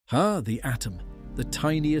The atom. The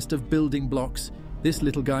tiniest of building blocks. This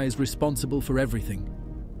little guy is responsible for everything.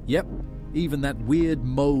 Yep, even that weird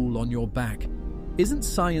mole on your back. Isn't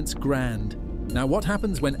science grand? Now what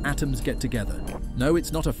happens when atoms get together? No,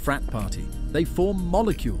 it's not a frat party. They form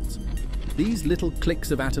molecules. These little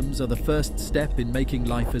cliques of atoms are the first step in making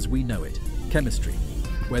life as we know it. Chemistry,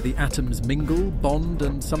 where the atoms mingle, bond,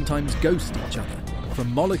 and sometimes ghost each other.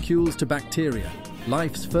 From molecules to bacteria,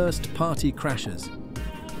 life's first party crashes.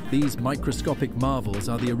 These microscopic marvels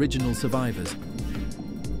are the original survivors,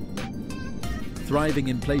 thriving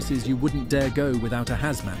in places you wouldn't dare go without a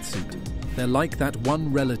hazmat suit. They're like that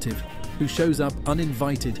one relative who shows up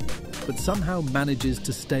uninvited, but somehow manages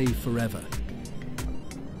to stay forever.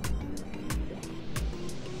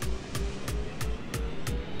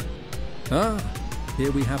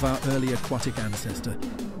 Here we have our early aquatic ancestor,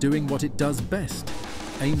 doing what it does best,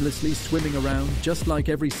 aimlessly swimming around just like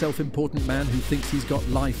every self-important man who thinks he's got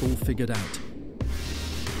life all figured out.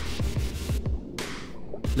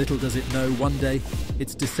 Little does it know, one day,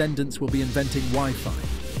 its descendants will be inventing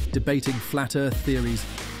Wi-Fi, debating flat Earth theories,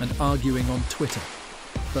 and arguing on Twitter.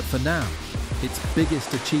 But for now, its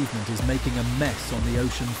biggest achievement is making a mess on the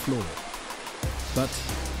ocean floor. But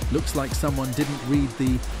looks like someone didn't read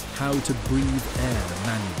the How to Breathe Air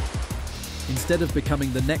manual. Instead of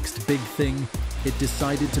becoming the next big thing, it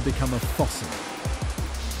decided to become a fossil.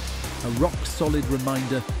 A rock-solid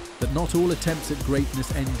reminder that not all attempts at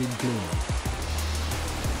greatness end in glory.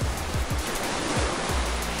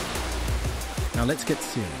 Now let's get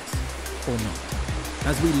serious, or not.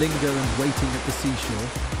 As we linger and waiting at the seashore,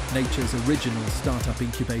 nature's original startup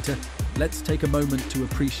incubator, let's take a moment to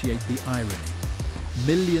appreciate the irony.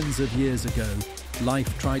 Millions of years ago,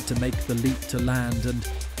 life tried to make the leap to land and,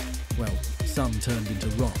 well, some turned into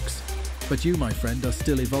rocks. But you, my friend, are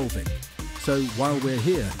still evolving. So while we're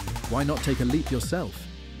here, why not take a leap yourself?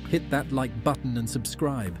 Hit that like button and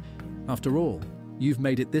subscribe. After all, you've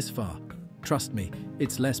made it this far. Trust me,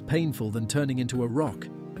 it's less painful than turning into a rock.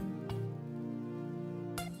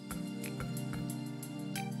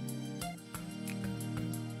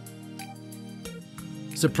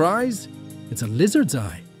 Surprise! It's a lizard's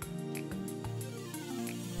eye.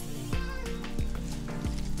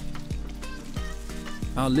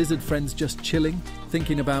 Our lizard friend's just chilling,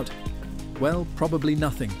 thinking about, well, probably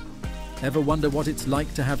nothing. Ever wonder what it's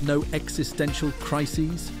like to have no existential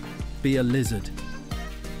crises? Be a lizard.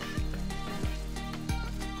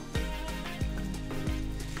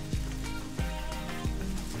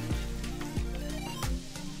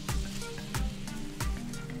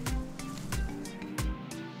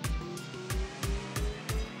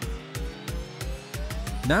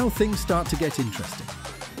 Now things start to get interesting.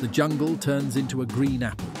 The jungle turns into a green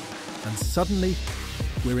apple, and suddenly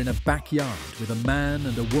we're in a backyard with a man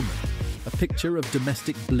and a woman, a picture of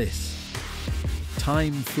domestic bliss.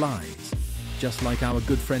 Time flies, just like our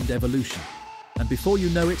good friend evolution, and before you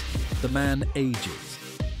know it, the man ages,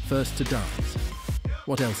 first to dies.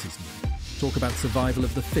 What else is new? Talk about survival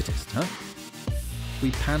of the fittest, huh? We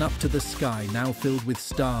pan up to the sky, now filled with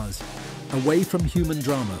stars, away from human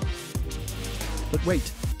drama. But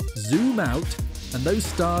wait, zoom out, and those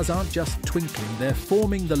stars aren't just twinkling, they're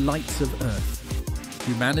forming the lights of Earth.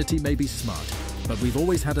 Humanity may be smart, but we've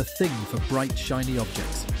always had a thing for bright, shiny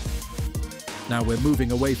objects. Now we're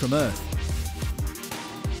moving away from Earth,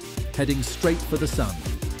 heading straight for the sun.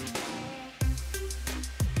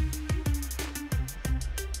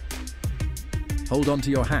 Hold on to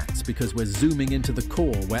your hats, because we're zooming into the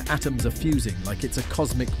core where atoms are fusing like it's a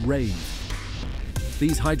cosmic rave.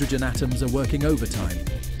 These hydrogen atoms are working overtime,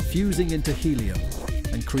 fusing into helium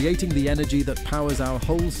and creating the energy that powers our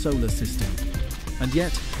whole solar system. And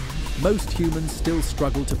yet, most humans still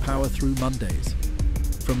struggle to power through Mondays.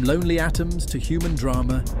 From lonely atoms to human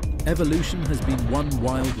drama, evolution has been one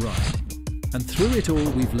wild ride. And through it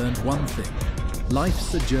all, we've learned one thing.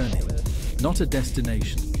 Life's a journey, not a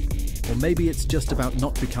destination. Or maybe it's just about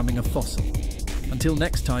not becoming a fossil. Until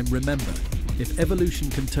next time, remember, if evolution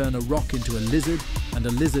can turn a rock into a lizard and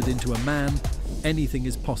a lizard into a man, anything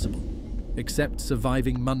is possible. Except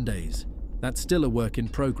surviving Mondays. That's still a work in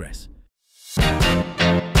progress.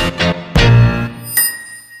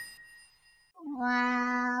 Wow.